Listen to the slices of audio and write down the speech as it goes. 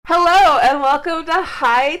Welcome to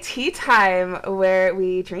High Tea Time, where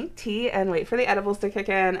we drink tea and wait for the edibles to kick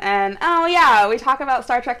in. And oh yeah, we talk about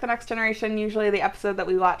Star Trek The Next Generation, usually the episode that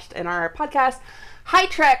we watched in our podcast, High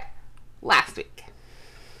Trek, last week.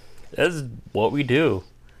 That's what we do.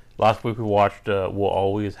 Last week we watched We'll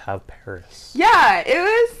Always Have Paris. Yeah, it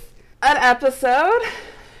was an episode.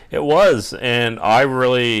 It was, and I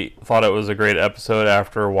really thought it was a great episode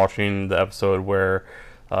after watching the episode where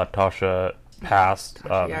Tasha passed.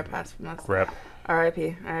 Passed from us. Rip.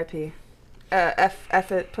 R.I.P. R.I.P.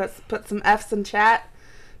 F it. Put some F's in chat.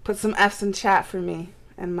 Put some F's in chat for me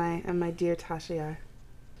and my dear Tasha Yar.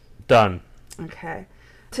 Done. Okay.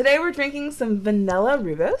 Today we're drinking some Vanilla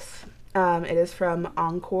Rubus. It is from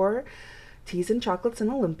Encore Teas and Chocolates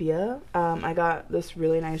in Olympia. I got this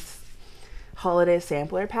really nice holiday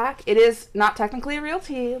sampler pack. It is not technically a real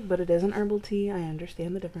tea, but it is an herbal tea. I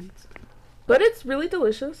understand the difference. But it's really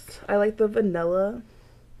delicious. I like the vanilla.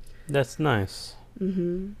 That's nice.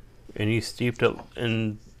 Mm-hmm. And you steeped it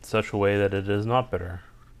in such a way that it is not bitter.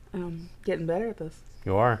 Getting better at this.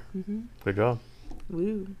 You are. Mm-hmm. Good job.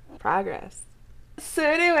 Woo. Progress. So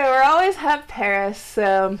anyway, we're always have Paris.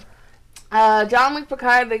 So Jean-Luc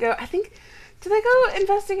Picard, do they go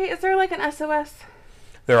investigate? Is there like an SOS?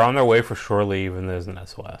 They're on their way for shore leave and there's an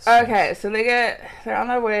SOS. Okay, so they're on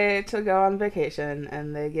their way to go on vacation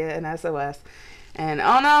and they get an SOS. And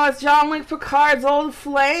oh no, it's Jean-Luc Picard's old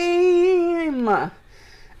flame!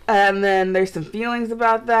 And then there's some feelings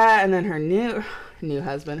about that, and then her new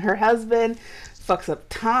husband fucks up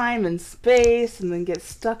time and space and then gets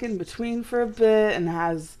stuck in between for a bit and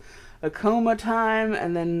has a coma time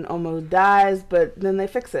and then almost dies, but then they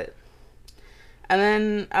fix it. And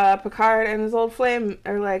then Picard and his old flame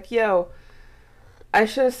are like, yo, I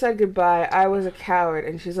should have said goodbye. I was a coward.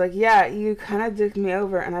 And she's like, yeah, you kind of dicked me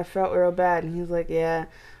over and I felt real bad. And he's like, yeah,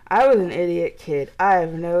 I was an idiot kid. I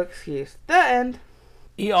have no excuse. The end.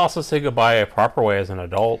 He also said goodbye a proper way as an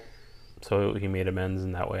adult. So he made amends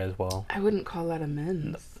in that way as well. I wouldn't call that amends.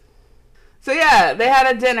 No. So yeah, they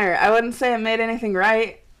had a dinner. I wouldn't say it made anything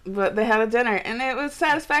right, but they had a dinner. And it was a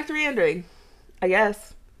satisfactory ending, I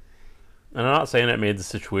guess. And I'm not saying it made the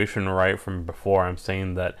situation right from before. I'm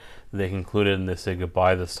saying that they concluded and they said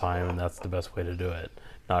goodbye this time, and that's the best way to do it.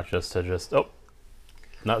 Not just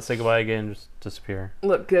not say goodbye again, just disappear.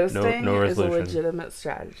 Look, ghosting is a legitimate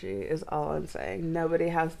strategy, is all I'm saying. Nobody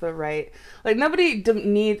has the right... Like, nobody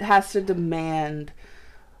has to demand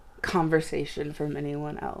conversation from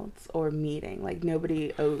anyone else or meeting. Like,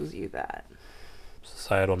 nobody owes you that.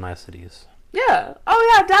 Societal niceties. Yeah.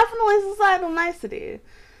 Oh, yeah, definitely societal nicety.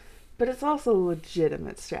 But it's also a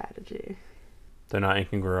legitimate strategy. They're not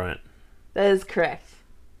incongruent. That is correct.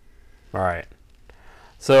 All right.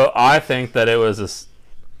 So I think that it was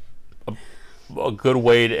a good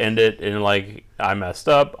way to end it in like, I messed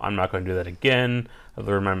up. I'm not going to do that again. I've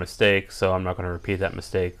learned my mistake, so I'm not going to repeat that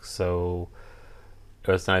mistake. So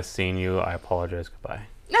it was nice seeing you. I apologize. Goodbye.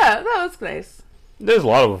 Yeah, that was nice. There's a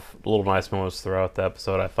lot of little nice moments throughout the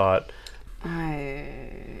episode, I thought.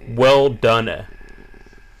 Well done.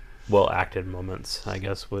 Well acted moments, I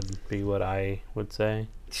guess, would be what I would say.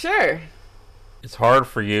 Sure. It's hard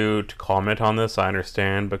for you to comment on this, I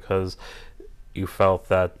understand, because you felt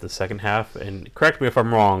that the second half, and correct me if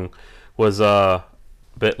I'm wrong, was a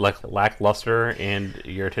bit lackluster and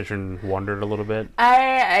your attention wandered a little bit.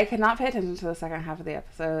 I could not pay attention to the second half of the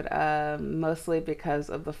episode, mostly because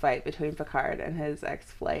of the fight between Picard and his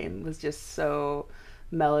ex-flame was just so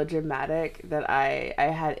melodramatic that I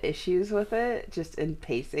had issues with it, just in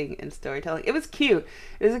pacing and storytelling. It was cute.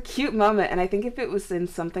 It was a cute moment, and I think if it was in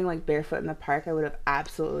something like Barefoot in the Park, I would have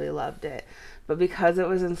absolutely loved it. But because it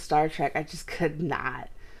was in Star Trek, I just could not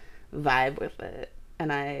vibe with it, and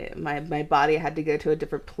my body had to go to a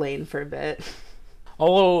different plane for a bit.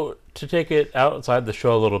 Although, to take it outside the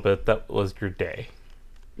show a little bit, that was your day.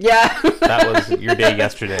 Yeah. That was your day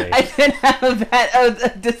yesterday. I did have that.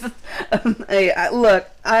 Look,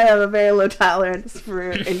 I have a very low tolerance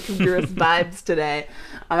for incongruous vibes today.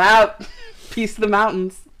 I'm out. Peace to the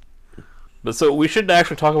mountains. But so we should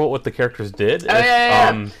actually talk about what the characters did. Oh,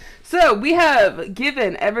 yeah. So we have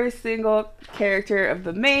given every single character of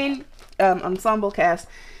the main ensemble cast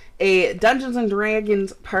a Dungeons and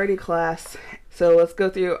Dragons party class. So let's go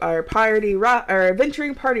through our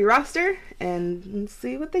adventuring party roster and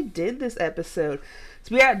see what they did this episode.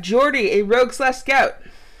 So we got Geordi, a rogue/scout.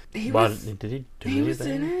 He was in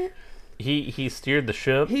it. He steered the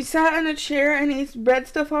ship. He sat in a chair and he read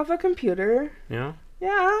stuff off a computer. Yeah.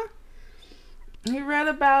 Yeah. He read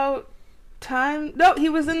about time. No, he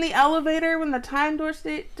was in the elevator when the time door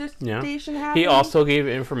Yeah. station happened. He also gave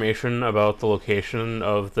information about the location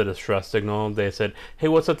of the distress signal. They said, "Hey,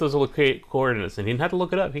 what's up those coordinates?" And he didn't have to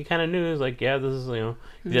look it up. He kind of knew. He was like, "Yeah, this is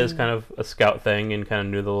He does kind of a scout thing and kind of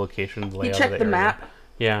knew the location, the He layout checked of the the area. map.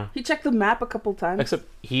 Yeah. He checked the map a couple times. Except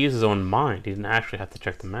he used his own mind. He didn't actually have to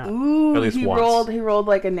check the map. Ooh, At least he once. rolled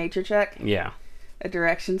like a nature check, Yeah. a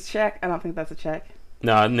directions check. I don't think that's a check.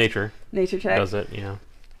 No, nature Nature check. does it. Yeah.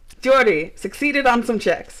 Geordi succeeded on some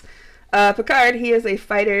checks. Picard, he is a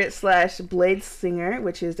fighter / blade singer,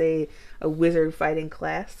 which is a wizard fighting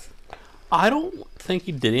class. I don't think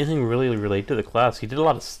he did anything really related to the class. He did a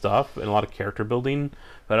lot of stuff and a lot of character building,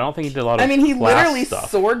 but I don't think he did a lot of. I mean, he class literally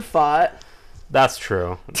stuff. sword fought. That's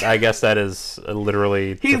true. I guess that is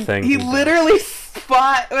literally the thing. He literally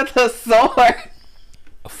fought with a sword.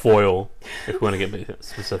 A foil, if you want to get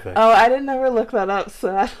specific. Oh, I didn't ever look that up,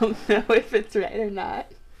 so I don't know if it's right or not.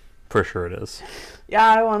 For sure it is. Yeah,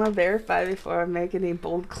 I want to verify before I make any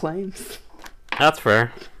bold claims. That's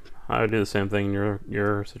fair. I would do the same thing in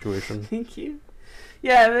your situation. Thank you.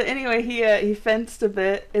 Yeah, but anyway, he fenced a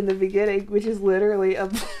bit in the beginning, which is literally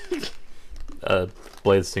A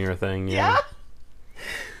blade stinger thing, yeah.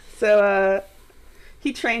 So,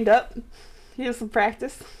 he trained up. He had some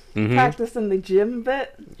practice. Mm-hmm. Practice in the gym a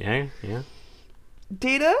bit. Yeah.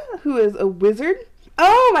 Data, who is a wizard.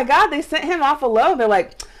 Oh my god, they sent him off alone. They're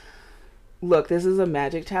like, look, this is a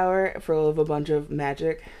magic tower full of a bunch of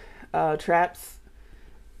magic traps.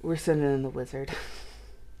 We're sending in the wizard.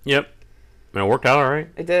 Yep. And it worked out alright.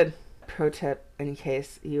 It did. Pro tip, in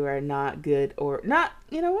case you are not good or not,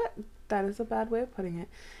 you know what? That is a bad way of putting it.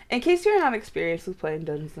 In case you're not experienced with playing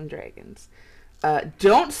Dungeons and Dragons,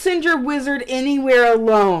 don't send your wizard anywhere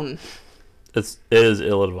alone. It is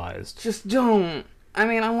ill-advised. Just don't. I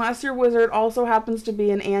mean, unless your wizard also happens to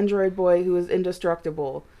be an android boy who is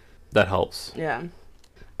indestructible. That helps. Yeah.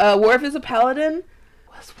 Worf is a paladin.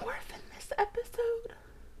 Was Worf in this episode?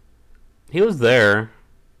 He was there.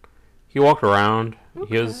 He walked around.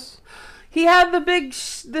 Okay. He had the big,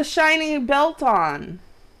 the shiny belt on.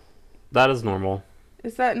 That is normal.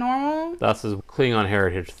 Is that normal? That's his Klingon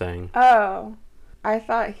heritage thing. Oh. I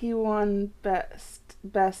thought he won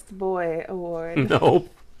best boy award. Nope.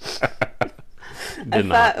 I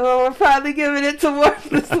thought, well, we're probably giving it to Worf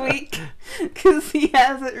this week because he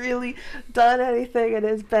hasn't really done anything, and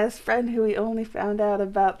his best friend, who we only found out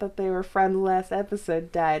about that they were friends last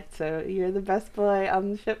episode, died. So you're the best boy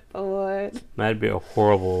on the ship award. That'd be a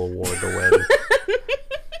horrible award to win.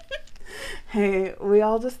 Hey, we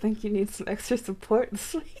all just think you need some extra support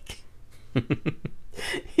this week.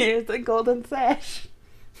 Here's a golden sash.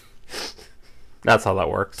 That's how that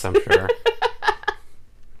works, I'm sure.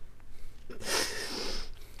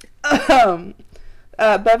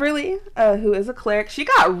 Beverly, who is a cleric, she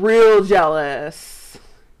got real jealous.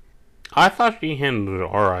 I thought she handled it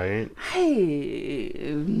alright. Hey.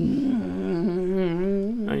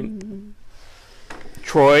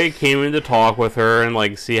 Troy came in to talk with her and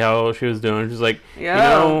like see how she was doing. She's like,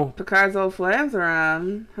 Yo, Picard's old flames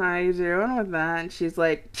around. How you doing with that? And she's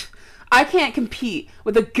like, I can't compete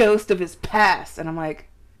with a ghost of his past. And I'm like,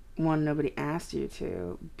 one, nobody asked you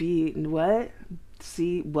to. B, what?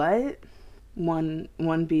 C, what? One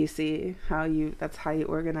BC. That's how you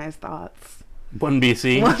organize thoughts. 1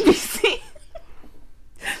 BC. 1 BC.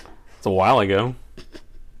 It's a while ago.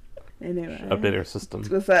 Anyway. Update our system.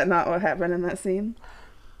 Was that not what happened in that scene?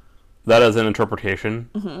 That is an interpretation.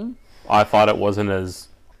 Mm-hmm. I thought it wasn't as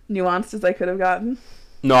nuanced as I could have gotten.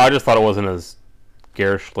 No, I just thought it wasn't as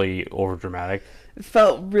garishly overdramatic. It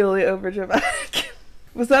felt really overdramatic.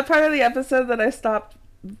 Was that part of the episode that I stopped,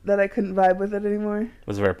 that I couldn't vibe with it anymore? It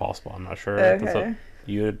was very possible. I'm not sure. Okay.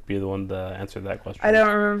 You would be the one to answer that question. I don't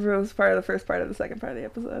remember if it was part of the first part or the second part of the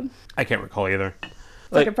episode. I can't recall either.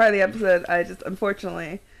 Second part of the episode,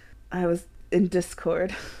 unfortunately, I was in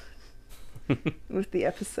Discord with the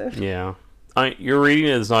episode. Yeah. Your reading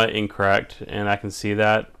is not incorrect, and I can see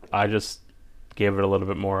that. I just gave it a little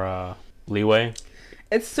bit more leeway.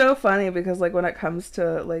 It's so funny because, like, when it comes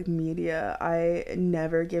to, like, media, I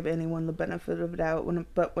never give anyone the benefit of the doubt.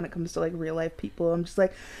 But when it comes to, like, real life people, I'm just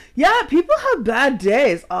like, yeah, people have bad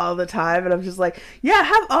days all the time. And I'm just like, yeah,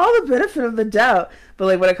 have all the benefit of the doubt. But,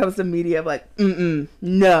 like, when it comes to media, I'm like,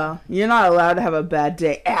 no, you're not allowed to have a bad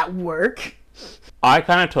day at work. I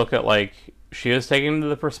kind of took it like she was taking into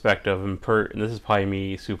the perspective, and this is probably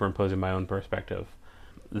me superimposing my own perspective,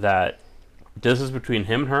 that this is between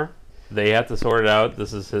him and her. They have to sort it out.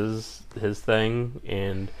 This is his thing,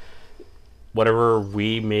 and whatever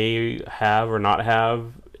we may have or not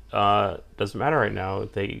have doesn't matter right now.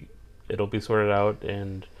 It'll be sorted out,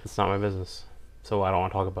 and it's not my business. So I don't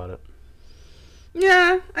want to talk about it.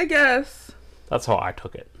 Yeah, I guess. That's how I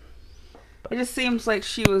took it. It just seems like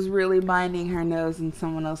she was really minding her nose in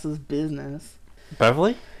someone else's business.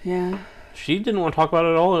 Beverly? Yeah. She didn't want to talk about it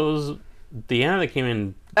at all. It was Deanna that came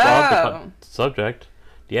in, brought up the subject.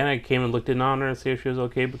 Deanna came and looked in on her and see if she was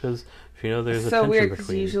okay because she knows there's a tension so weird because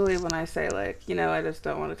between. usually when I say like, you know, I just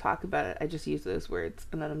don't want to talk about it, I just use those words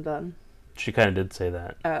and then I'm done. She kind of did say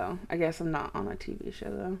that. Oh, I guess I'm not on a TV show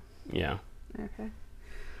though. Yeah. Okay.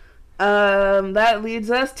 That leads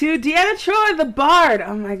us to Deanna Troi, the Bard.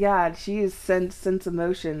 Oh my God, she's sense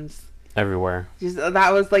emotions Everywhere.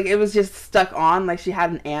 That was like, it was just stuck on. Like she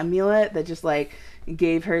had an amulet that just like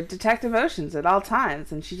gave her detect emotions at all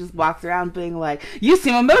times, and she just walked around being like, "You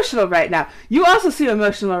seem emotional right now. You also seem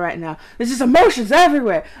emotional right now. There's just emotions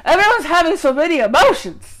everywhere. Everyone's having so many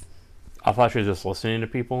emotions." I thought she was just listening to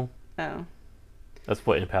people. Oh, That's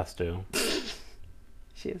what empaths do.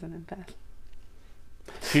 she is an empath.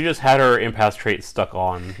 She just had her empath trait stuck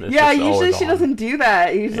on. It's Yeah, just usually always she on. doesn't do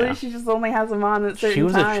that. Usually Yeah. she just only has them on at certain She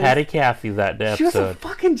was times. a chatty Cathy that episode. She was a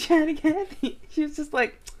fucking chatty Cathy. She was just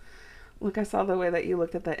like, "Look, I saw the way that you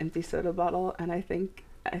looked at that empty soda bottle, and I think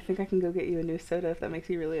I can go get you a new soda if that makes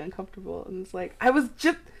you really uncomfortable." And it's like, I was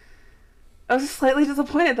just slightly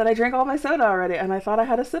disappointed that I drank all my soda already, and I thought I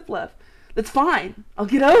had a sip left. That's fine. I'll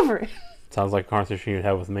get over it. Sounds like a conversation you'd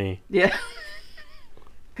have with me. Yeah.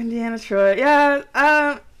 Deanna Troi. Yeah.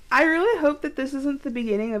 I really hope that this isn't the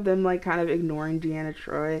beginning of them like kind of ignoring Deanna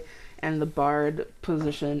Troi and the Bard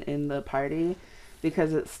position in the party,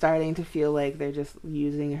 because it's starting to feel like they're just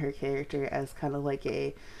using her character as kind of like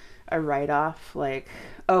a write-off. Like,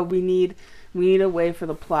 oh, we need a way for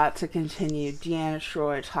the plot to continue. Deanna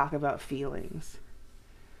Troi talk about feelings.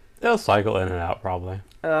 They'll cycle in and out probably.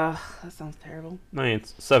 Ugh, that sounds terrible. I mean,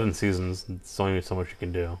 it's 7 seasons. There's only so much you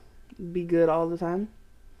can do. Be good all the time.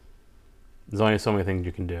 There's only so many things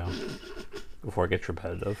you can do before it gets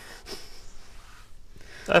repetitive.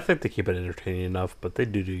 I think they keep it entertaining enough, but they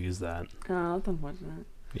do use that. Oh, that's unfortunate.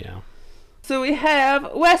 Yeah. So we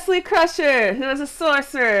have Wesley Crusher, who is a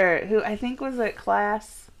sorcerer, who I think was at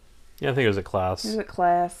class. Yeah, I think it was a class. He was at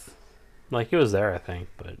class. Like, he was there, I think,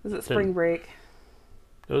 but... Was it spring break?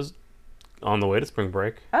 It was on the way to spring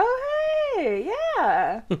break. Oh, hey!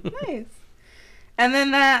 Yeah! Nice. And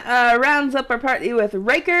then that rounds up our party with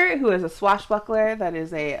Raker, who is a swashbuckler. That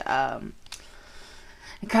is a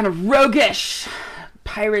kind of roguish,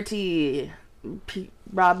 piratey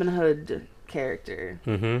Robin Hood character.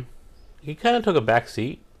 Mm-hmm. He kind of took a back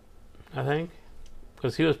seat, I think.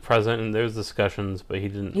 Because he was present and there was discussions, but he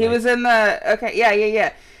didn't... He was in the... Okay,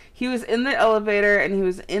 yeah. He was in the elevator and he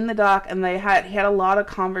was in the dock, and he had a lot of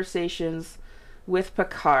conversations with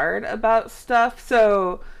Picard about stuff.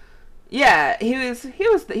 So... Yeah, he was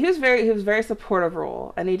very supportive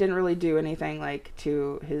role, and he didn't really do anything like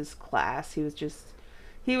to his class. He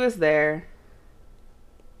was there.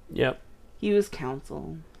 Yep. He was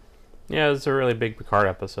counsel. Yeah, it was a really big Picard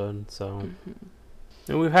episode, so... Mm-hmm.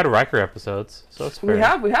 And we've had Riker episodes, so it's fair.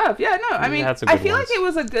 We have. Yeah, no, I mean, I feel like it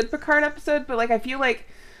was a good Picard episode, but like I feel like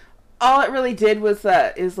all it really did was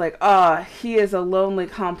he is a lonely,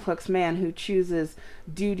 complex man who chooses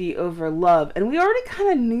duty over love, and we already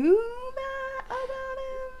kind of knew that about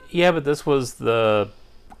him. Yeah, but this was the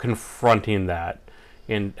confronting that,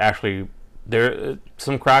 and actually there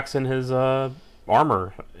some cracks in his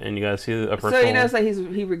armor, and you guys see the upper. So he knows that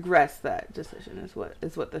he regrets that decision. Is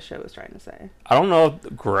what the show is trying to say. I don't know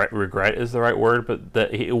if regret is the right word, but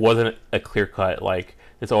that it wasn't a clear cut. Like,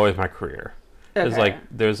 it's always my career. Okay. It's like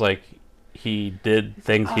there's like he did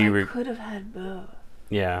things he could have had both.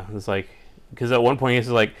 Yeah, it's like because at one point he's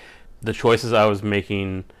like the choices I was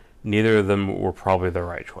making, neither of them were probably the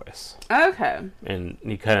right choice. Okay. And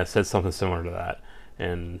he kind of said something similar to that.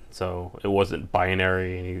 And so it wasn't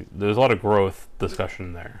binary, and there's a lot of growth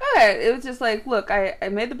discussion there. Okay, it was just like, look, I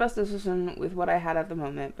made the best decision with what I had at the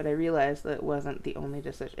moment, but I realized that it wasn't the only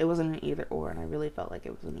decision. It wasn't an either or, and I really felt like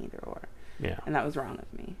it was an either or. Yeah. And that was wrong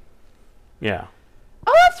with me. Yeah.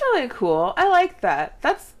 Oh, that's really cool. I like that.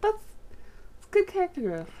 That's good character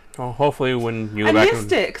growth. Well, hopefully when you I back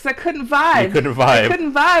missed it because I couldn't vibe. You couldn't vibe. I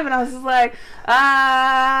couldn't vibe, and I was just like,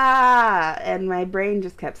 and my brain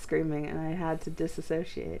just kept screaming, and I had to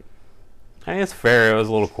disassociate. I think it's fair. It was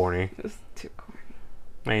a little corny. It was too corny.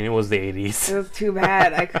 I mean, it was the 80s. It was too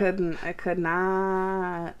bad. I could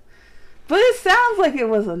not. But it sounds like it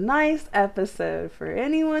was a nice episode for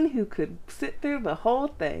anyone who could sit through the whole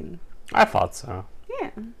thing. I thought so. Yeah.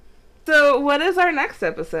 So, what is our next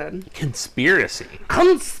episode? Conspiracy.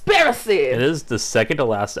 It is the second to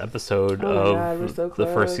last episode of God, we're so the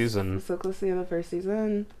close. first season. We're so close to the end of the first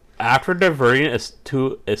season. After diverting us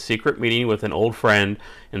to a secret meeting with an old friend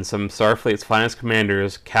and some Starfleet's finest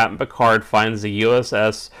commanders, Captain Picard finds the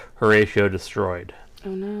USS Horatio destroyed. Oh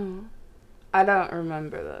no. I don't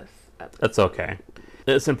remember this episode. That's okay.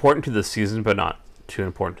 It's important to the season, but not too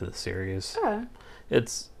important to the series. Oh.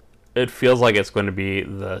 It feels like it's going to be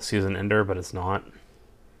the season ender, but it's not.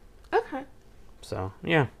 Okay. So,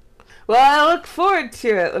 yeah. Well, I look forward to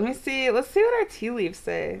it. Let's see what our tea leaves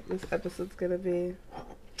say this episode's gonna be.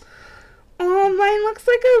 Oh, mine looks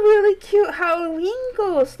like a really cute Halloween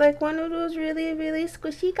ghost. Like one of those really, really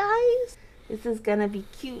squishy guys. This is gonna be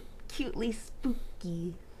cutely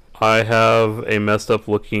spooky. I have a messed up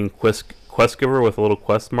looking quest giver with a little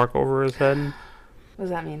quest mark over his head. What does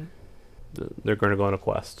that mean? They're going to go on a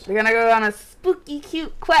quest. They're gonna go on a spooky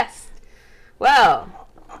cute quest. Well,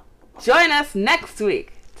 join us next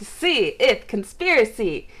week to see if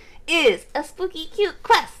Conspiracy is a spooky cute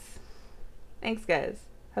quest. Thanks, guys.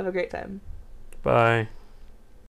 Have a great time. Bye.